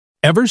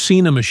Ever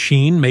seen a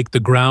machine make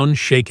the ground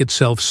shake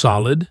itself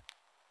solid?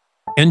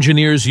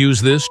 Engineers use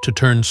this to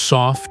turn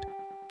soft,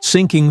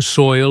 sinking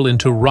soil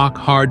into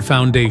rock-hard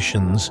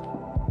foundations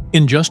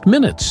in just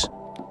minutes.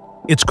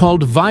 It's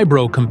called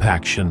vibro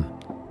compaction,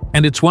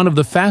 and it's one of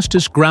the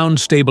fastest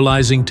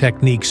ground-stabilizing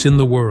techniques in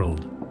the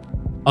world.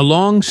 A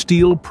long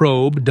steel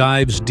probe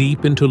dives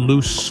deep into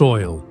loose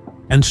soil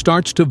and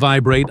starts to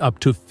vibrate up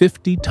to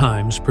 50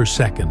 times per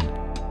second.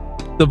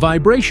 The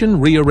vibration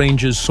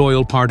rearranges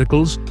soil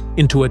particles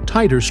into a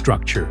tighter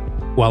structure,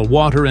 while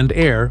water and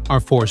air are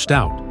forced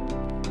out.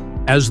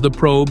 As the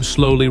probe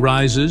slowly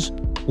rises,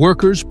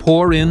 workers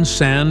pour in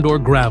sand or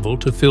gravel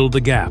to fill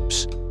the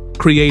gaps,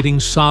 creating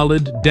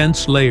solid,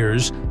 dense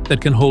layers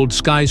that can hold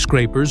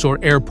skyscrapers or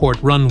airport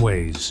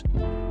runways.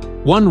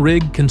 One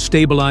rig can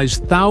stabilize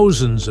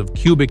thousands of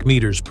cubic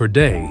meters per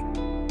day,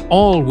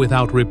 all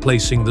without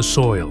replacing the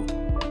soil.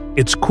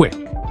 It's quick,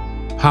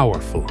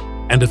 powerful,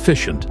 and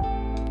efficient,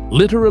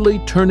 literally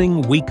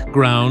turning weak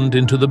ground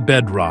into the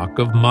bedrock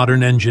of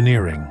modern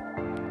engineering.